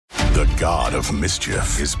The god of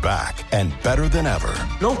mischief is back and better than ever.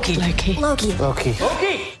 Loki.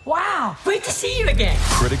 Wow, great to see you again.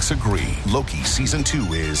 Critics agree Loki Season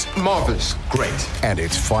 2 is marvelous. Great. And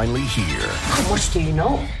it's finally here. How much do you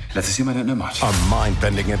know? Let's assume I don't know much. A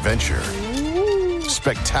mind-bending adventure.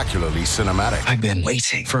 Spectacularly cinematic. I've been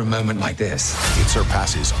waiting for a moment like this. It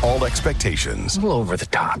surpasses all expectations. A little over the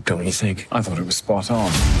top, don't you think? I thought it was spot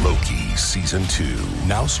on. Loki Season 2.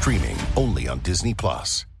 Now streaming only on Disney+.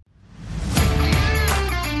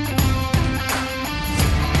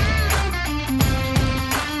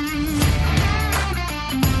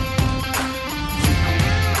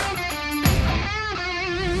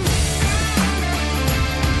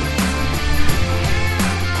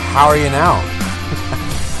 How are you now?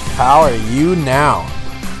 How are you now?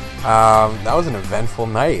 That was an eventful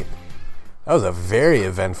night. That was a very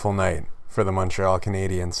eventful night for the Montreal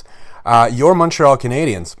Canadiens. Your Montreal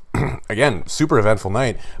Canadiens, again, super eventful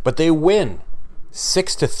night, but they win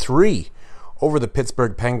 6-3 over the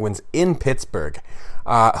Pittsburgh Penguins in Pittsburgh.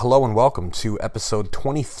 Hello and welcome to episode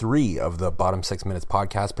 23 of the Bottom 6 Minutes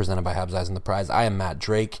podcast presented by Habs Eyes on the Prize. I am Matt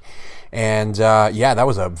Drake, and that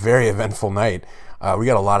was a very eventful night. We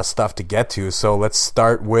got a lot of stuff to get to, so let's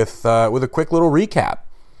start with a quick little recap,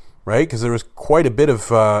 right? Because there was quite a bit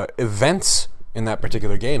of events in that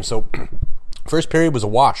particular game. So first period was a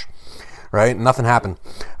wash, right? Nothing happened.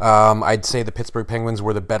 I'd say the Pittsburgh Penguins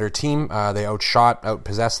were the better team. They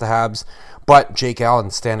outpossessed the Habs, but Jake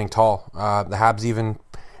Allen standing tall. The Habs even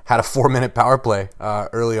had a 4-minute power play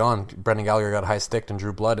early on. Brendan Gallagher got high-sticked and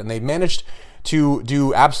drew blood, and they managed to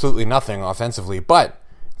do absolutely nothing offensively, but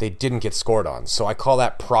they didn't get scored on. So I call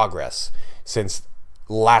that progress, since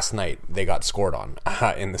last night they got scored on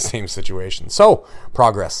in the same situation. So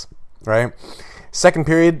progress, right? Second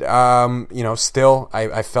period, still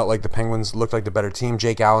I felt like the Penguins looked like the better team.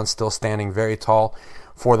 Jake Allen still standing very tall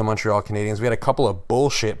for the Montreal Canadiens. We had a couple of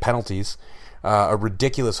bullshit penalties, a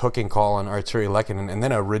ridiculous hooking call on Artturi Lehkonen, and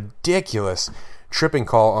then a ridiculous tripping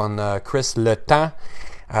call on Chris Letang,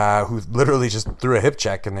 who literally just threw a hip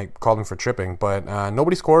check and they called him for tripping. But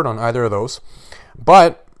nobody scored on either of those.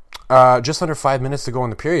 But just under 5 minutes to go in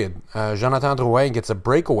the period, Jonathan Drouin gets a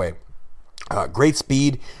breakaway. Great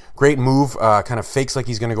speed, great move, kind of fakes like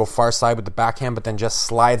he's going to go far side with the backhand, but then just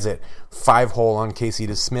slides it 5-hole on Casey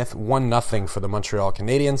DeSmith. 1-0 for the Montreal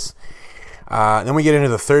Canadiens. Then we get into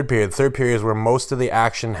the third period. Third period is where most of the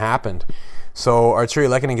action happened. So Artturi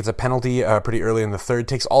Lehkonen gets a penalty pretty early in the third.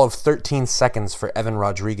 Takes all of 13 seconds for Evan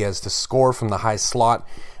Rodriguez to score from the high slot.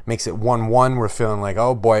 Makes it 1-1. We're feeling like,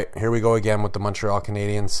 oh boy, here we go again with the Montreal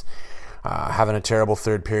Canadiens having a terrible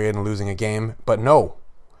third period and losing a game. But no,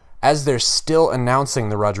 as they're still announcing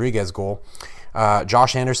the Rodriguez goal,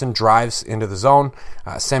 Josh Anderson drives into the zone.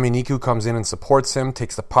 Sami Niku comes in and supports him,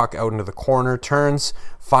 takes the puck out into the corner, turns,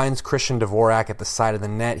 finds Christian Dvorak at the side of the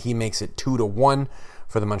net. He makes it 2-1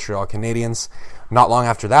 for the Montreal Canadiens. Not long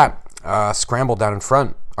after that, scramble down in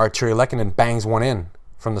front. Artturi Lehkonen bangs one in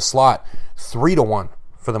from the slot. 3-1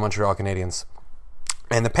 for the Montreal Canadiens.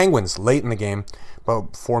 And the Penguins, late in the game,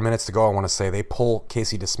 about 4 minutes to go, I want to say, they pull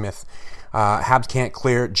Casey DeSmith. Habs can't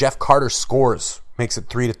clear. Jeff Carter scores, makes it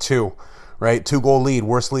 3-2. Right? 2-goal lead,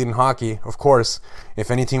 worst lead in hockey. Of course,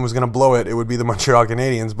 if any team was going to blow it, it would be the Montreal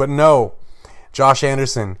Canadiens. But no, Josh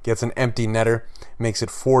Anderson gets an empty netter, makes it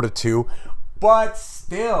 4-2. But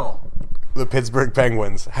still, the Pittsburgh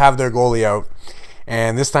Penguins have their goalie out.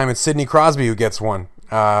 And this time it's Sidney Crosby who gets one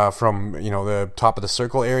from the top of the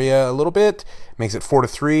circle area a little bit. Makes it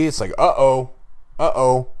 4-3. It's like, uh-oh.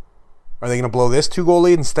 Are they going to blow this 2-goal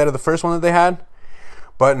lead instead of the first one that they had?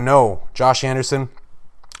 But no, Josh Anderson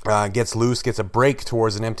gets loose, gets a break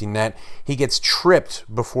towards an empty net. He gets tripped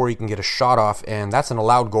before he can get a shot off, and that's an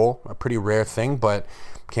allowed goal, a pretty rare thing, but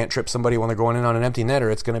can't trip somebody when they're going in on an empty net, or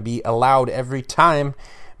it's going to be allowed every time.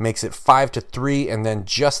 Makes it 5-3, and then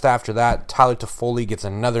just after that, Tyler Toffoli gets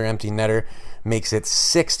another empty netter, makes it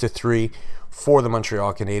 6-3 for the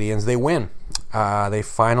Montreal Canadiens. They win. They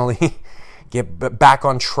finally get back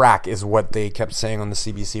on track, is what they kept saying on the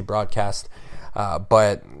CBC broadcast.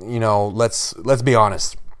 But let's be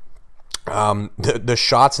honest. The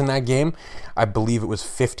shots in that game, I believe it was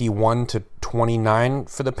 51-29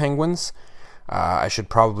 for the Penguins. I should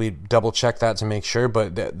probably double check that to make sure,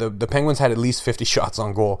 but the Penguins had at least 50 shots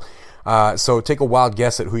on goal. So take a wild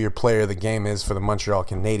guess at who your player of the game is for the Montreal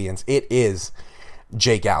Canadiens. It is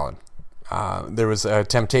Jake Allen. There was a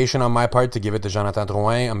temptation on my part to give it to Jonathan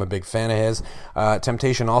Drouin. I'm a big fan of his.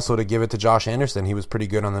 Temptation also to give it to Josh Anderson. He was pretty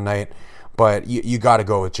good on the night. But you got to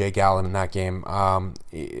go with Jake Allen in that game.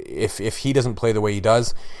 If he doesn't play the way he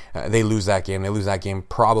does, they lose that game. They lose that game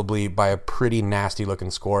probably by a pretty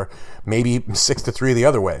nasty-looking score. Maybe 6-3 the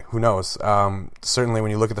other way. Who knows? Certainly when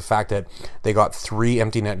you look at the fact that they got 3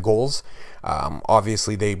 empty net goals,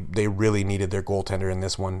 obviously they really needed their goaltender in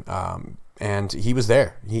this one. And he was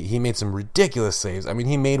there. He made some ridiculous saves. I mean,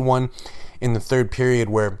 he made one in the third period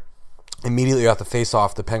where immediately off the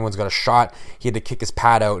face-off, the Penguins got a shot. He had to kick his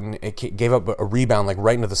pad out, and it gave up a rebound like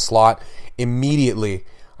right into the slot. Immediately,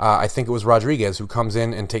 I think it was Rodriguez who comes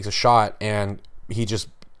in and takes a shot, and he just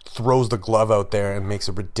throws the glove out there and makes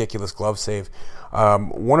a ridiculous glove save.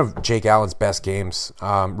 One of Jake Allen's best games.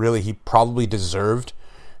 Really, he probably deserved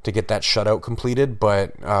to get that shutout completed,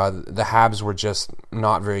 but the Habs were just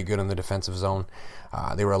not very good in the defensive zone.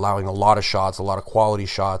 They were allowing a lot of shots, a lot of quality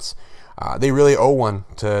shots. They really owe one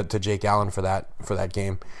to Jake Allen for that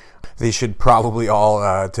game. They should probably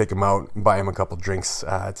all take him out, buy him a couple drinks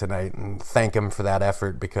tonight, and thank him for that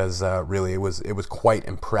effort, because really it was quite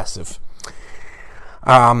impressive.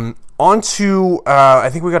 On to I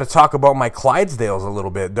think we got to talk about my Clydesdales a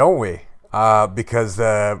little bit, don't we? Because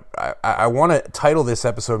I want to title this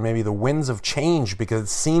episode maybe "The Winds of Change," because it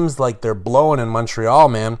seems like they're blowing in Montreal,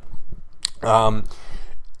 man.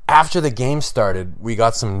 After the game started, we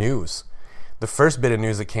got some news. The first bit of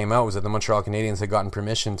news that came out was that the Montreal Canadiens had gotten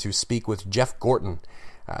permission to speak with Jeff Gorton,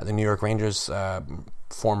 the New York Rangers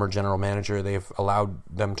former general manager. They've allowed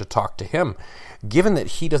them to talk to him. Given that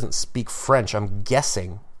he doesn't speak French, I'm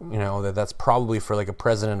guessing, that's probably for like a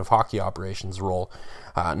president of hockey operations role,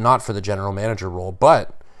 not for the general manager role,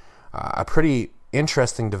 but a pretty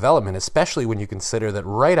interesting development, especially when you consider that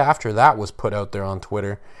right after that was put out there on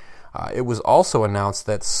Twitter, it was also announced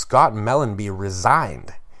that Scott Mellanby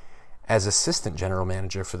resigned as assistant general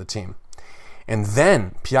manager for the team. And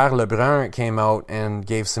then Pierre Lebrun came out and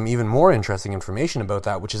gave some even more interesting information about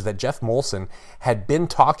that, which is that Jeff Molson had been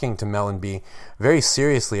talking to Mellanby very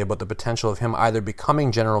seriously about the potential of him either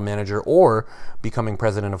becoming general manager or becoming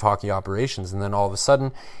president of hockey operations. And then all of a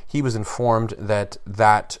sudden, he was informed that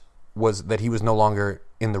he was no longer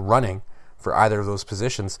in the running for either of those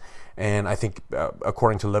positions. And I think,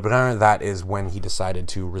 according to Lebrun, that is when he decided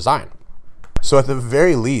to resign. So at the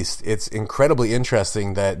very least, it's incredibly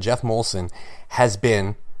interesting that Jeff Molson has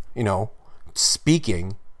been,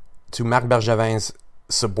 speaking to Marc Bergevin's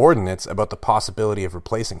subordinates about the possibility of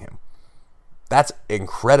replacing him. That's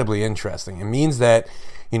incredibly interesting. It means that,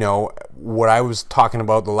 what I was talking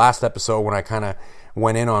about the last episode when I kind of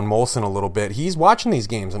went in on Molson a little bit, he's watching these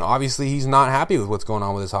games, and obviously he's not happy with what's going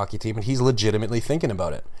on with his hockey team, and he's legitimately thinking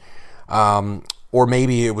about it. Or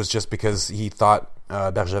maybe it was just because he thought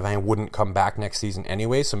Bergevin wouldn't come back next season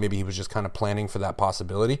anyway, so maybe he was just kind of planning for that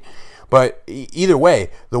possibility. But either way,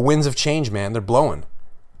 the winds of change, man, they're blowing.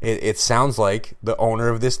 It sounds like the owner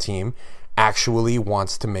of this team actually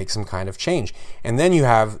wants to make some kind of change. And then you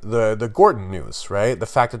have the Gorton news, right? The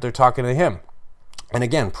fact that they're talking to him. And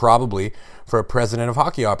again, probably for a president of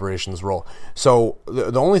hockey operations role. So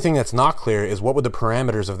the only thing that's not clear is what would the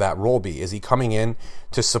parameters of that role be? Is he coming in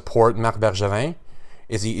to support Marc Bergevin?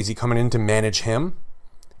 Is he coming in to manage him?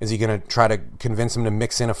 Is he going to try to convince him to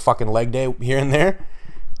mix in a fucking leg day here and there?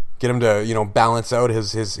 Get him to, balance out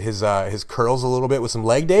his curls a little bit with some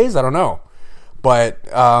leg days? I don't know. But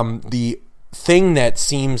the thing that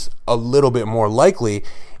seems a little bit more likely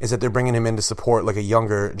is that they're bringing him in to support like a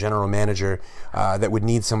younger general manager that would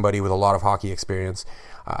need somebody with a lot of hockey experience.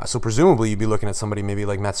 So presumably you'd be looking at somebody maybe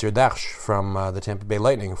like Mathieu Darche from the Tampa Bay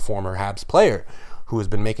Lightning, a former Habs player who has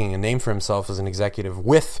been making a name for himself as an executive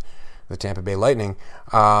with the Tampa Bay Lightning.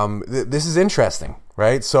 This is interesting,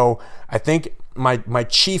 right? So I think my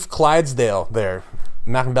chief Clydesdale there,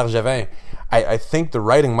 Marc Bergevin, I think the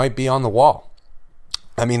writing might be on the wall.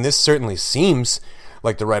 I mean, this certainly seems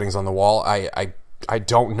like the writing's on the wall. I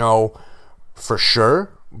don't know for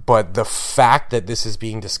sure, but the fact that this is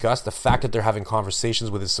being discussed, the fact that they're having conversations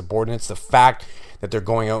with his subordinates, the fact that they're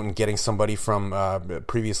going out and getting somebody from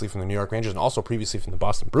previously from the New York Rangers and also previously from the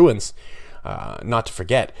Boston Bruins, not to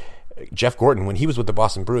forget, Jeff Gorton, when he was with the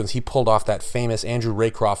Boston Bruins, he pulled off that famous Andrew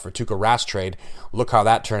Raycroft for Tuukka Rask trade. Look how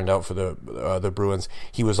that turned out for the Bruins.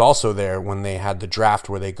 He was also there when they had the draft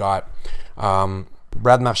where they got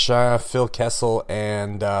Brad Marchand, Phil Kessel,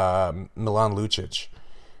 and Milan Lucic,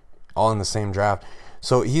 all in the same draft.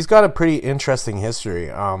 So he's got a pretty interesting history,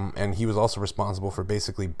 and he was also responsible for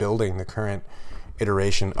basically building the current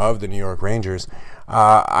iteration of the New York Rangers.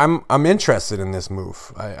 I'm interested in this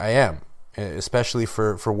move. I am. especially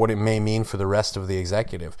for what it may mean for the rest of the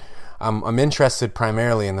executive. I'm interested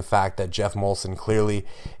primarily in the fact that Jeff Molson clearly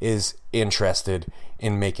is interested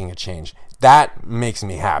in making a change. That makes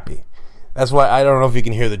me happy. That's why I don't know if you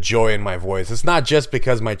can hear the joy in my voice. It's not just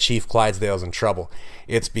because my Chief Clydesdale's in trouble.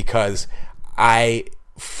 It's because I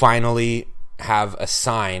finally have a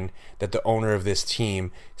sign that the owner of this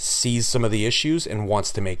team sees some of the issues and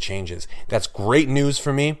wants to make changes. That's great news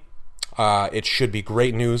for me. It should be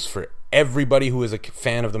great news for everybody who is a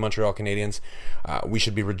fan of the Montreal Canadiens. We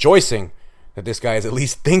should be rejoicing that this guy is at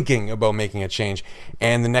least thinking about making a change.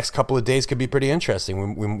 And the next couple of days could be pretty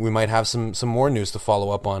interesting. We might have some more news to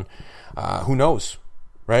follow up on. Who knows,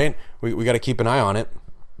 right? We got to keep an eye on it.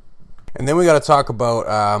 And then we got to talk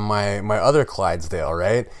about my other Clydesdale,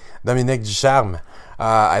 right? Dominique Ducharme.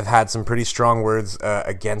 I've had some pretty strong words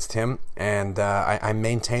against him, and I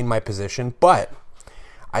maintain my position. But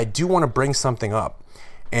I do want to bring something up.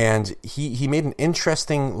 And he made an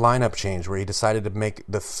interesting lineup change where he decided to make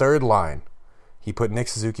the third line. He put Nick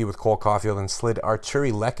Suzuki with Cole Caulfield and slid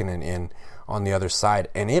Arturi Lehkonen in on the other side,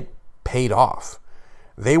 and it paid off.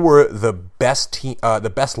 They were the best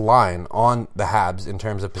line on the Habs in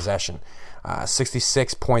terms of possession,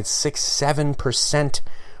 66.67%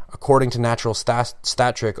 according to Natural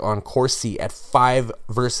Stat Trick on Corsi at 5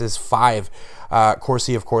 versus 5.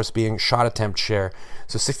 Corsi, of course, being shot attempt share.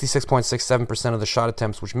 So 66.67% of the shot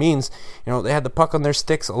attempts, which means, they had the puck on their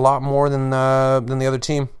sticks a lot more than the other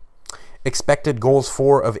team. Expected goals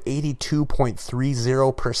for of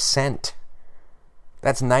 82.30%.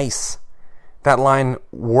 That's nice. That line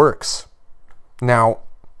works. Now,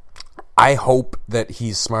 I hope that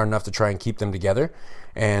he's smart enough to try and keep them together.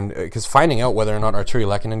 And because finding out whether or not Arturi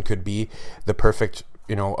Lehkonen could be the perfect,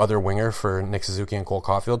 other winger for Nick Suzuki and Cole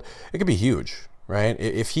Caulfield, it could be huge, right?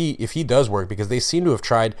 If he does work, because they seem to have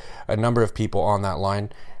tried a number of people on that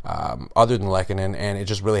line other than Lehkonen, and it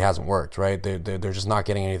just really hasn't worked, right? They're just not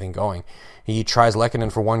getting anything going. He tries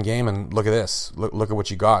Lehkonen for one game, and look at this. Look at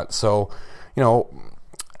what you got. So,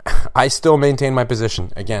 I still maintain my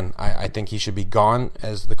position. Again, I think he should be gone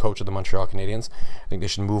as the coach of the Montreal Canadiens. I think they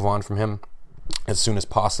should move on from him as soon as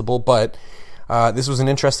possible. But this was an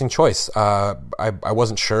interesting choice. I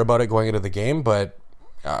wasn't sure about it going into the game, but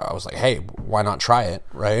I was like, hey, why not try it,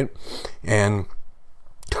 right? And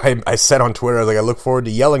I said on Twitter, I was like, I look forward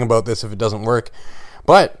to yelling about this if it doesn't work.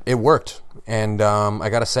 But it worked. And I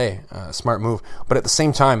got to say, smart move. But at the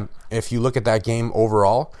same time, if you look at that game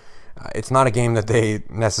overall, it's not a game that they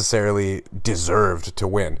necessarily deserved to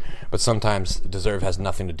win, but sometimes deserve has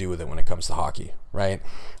nothing to do with it when it comes to hockey, right?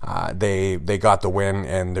 They got the win,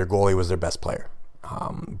 and their goalie was their best player.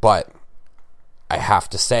 But I have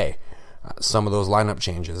to say, some of those lineup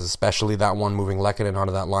changes, especially that one moving Lehkonen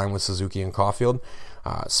onto that line with Suzuki and Caulfield,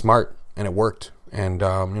 smart, and it worked. And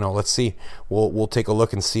let's see. We'll take a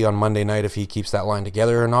look and see on Monday night if he keeps that line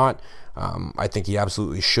together or not. I think he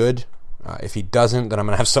absolutely should. If he doesn't, then I'm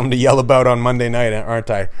going to have something to yell about on Monday night,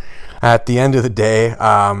 aren't I? At the end of the day,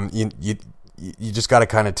 you just got to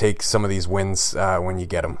kind of take some of these wins when you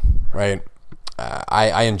get them, right?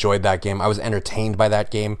 I enjoyed that game. I was entertained by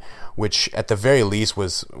that game, which at the very least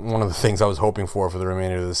was one of the things I was hoping for the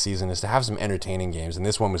remainder of the season, is to have some entertaining games, and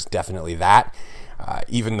this one was definitely that.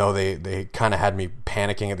 Even though they kind of had me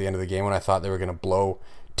panicking at the end of the game when I thought they were going to blow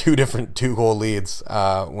two 2-goal leads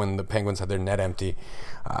when the Penguins had their net empty.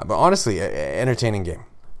 But honestly, entertaining game.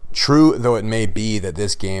 True though it may be that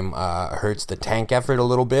this game hurts the tank effort a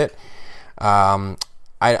little bit, I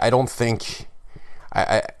don't think...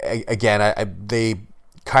 they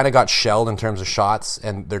kind of got shelled in terms of shots,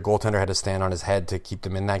 and their goaltender had to stand on his head to keep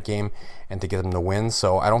them in that game and to get them the win.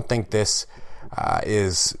 So I don't think this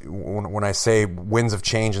is, when I say winds of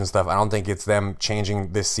change and stuff, I don't think it's them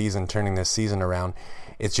changing this season, turning this season around.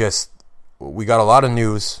 It's just, we got a lot of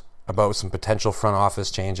news about some potential front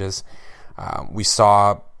office changes. We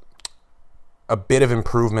saw a bit of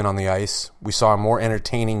improvement on the ice. We saw a more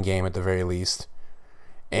entertaining game at the very least.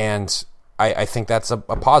 And I think that's a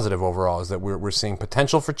positive overall, is that we're seeing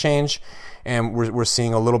potential for change, and we're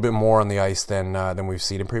seeing a little bit more on the ice than we've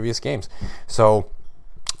seen in previous games. So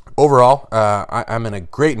overall, I'm in a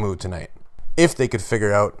great mood tonight. If they could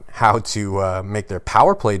figure out how to make their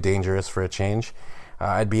power play dangerous for a change,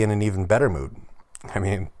 I'd be in an even better mood. I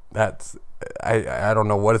mean, I don't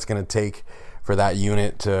know what it's going to take for that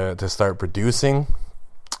unit to start producing.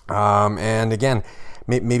 And again,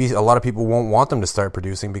 maybe a lot of people won't want them to start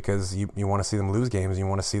producing because you want to see them lose games. You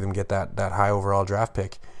want to see them get that high overall draft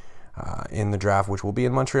pick in the draft, which will be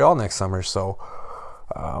in Montreal next summer. So,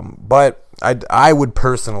 but I would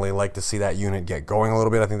personally like to see that unit get going a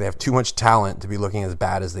little bit. I think they have too much talent to be looking as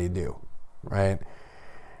bad as they do, right?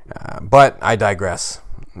 But I digress.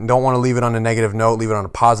 Don't want to leave it on a negative note. Leave it on a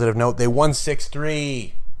positive note. They won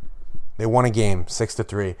 6-3. They won a game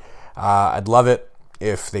 6-3. I'd love it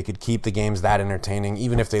if they could keep the games that entertaining,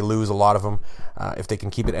 even if they lose a lot of them. If they can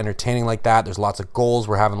keep it entertaining like that, there's lots of goals.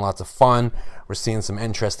 We're having lots of fun. We're seeing some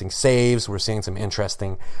interesting saves. We're seeing some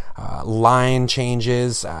interesting line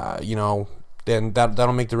changes. Then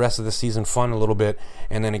that'll make the rest of the season fun a little bit.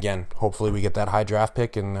 And then again, hopefully we get that high draft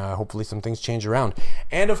pick and hopefully some things change around.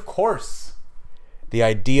 And of course, the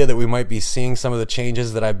idea that we might be seeing some of the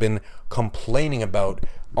changes that I've been complaining about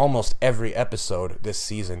almost every episode this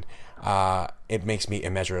season, it makes me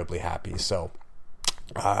immeasurably happy. So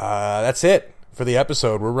that's it for the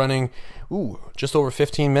episode. We're running just over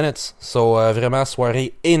 15 minutes. So vraiment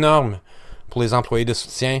soirée énorme pour les employés de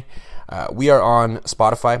soutien. We are on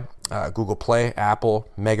Spotify, Google Play, Apple,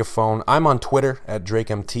 Megaphone. I'm on Twitter at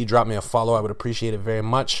DrakeMT. Drop me a follow. I would appreciate it very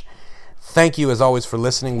much. Thank you, as always, for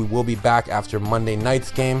listening. We will be back after Monday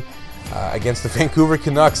night's game against the Vancouver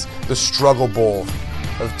Canucks, the Struggle Bowl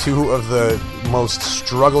of two of the most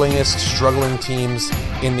struggling teams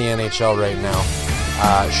in the NHL right now.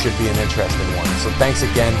 Should be an interesting one. So thanks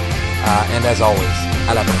again, and as always,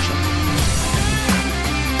 à la prochaine.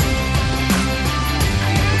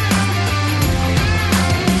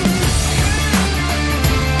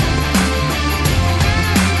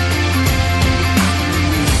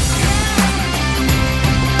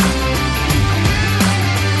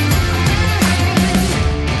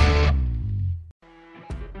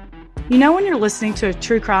 You know when you're listening to a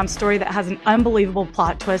true crime story that has an unbelievable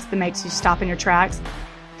plot twist that makes you stop in your tracks?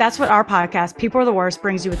 That's what our podcast, People Are the Worst,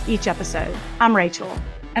 brings you with each episode. I'm Rachel.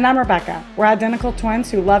 And I'm Rebecca. We're identical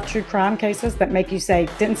twins who love true crime cases that make you say,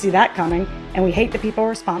 didn't see that coming, and we hate the people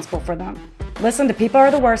responsible for them. Listen to People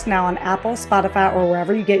Are the Worst now on Apple, Spotify, or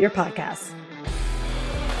wherever you get your podcasts.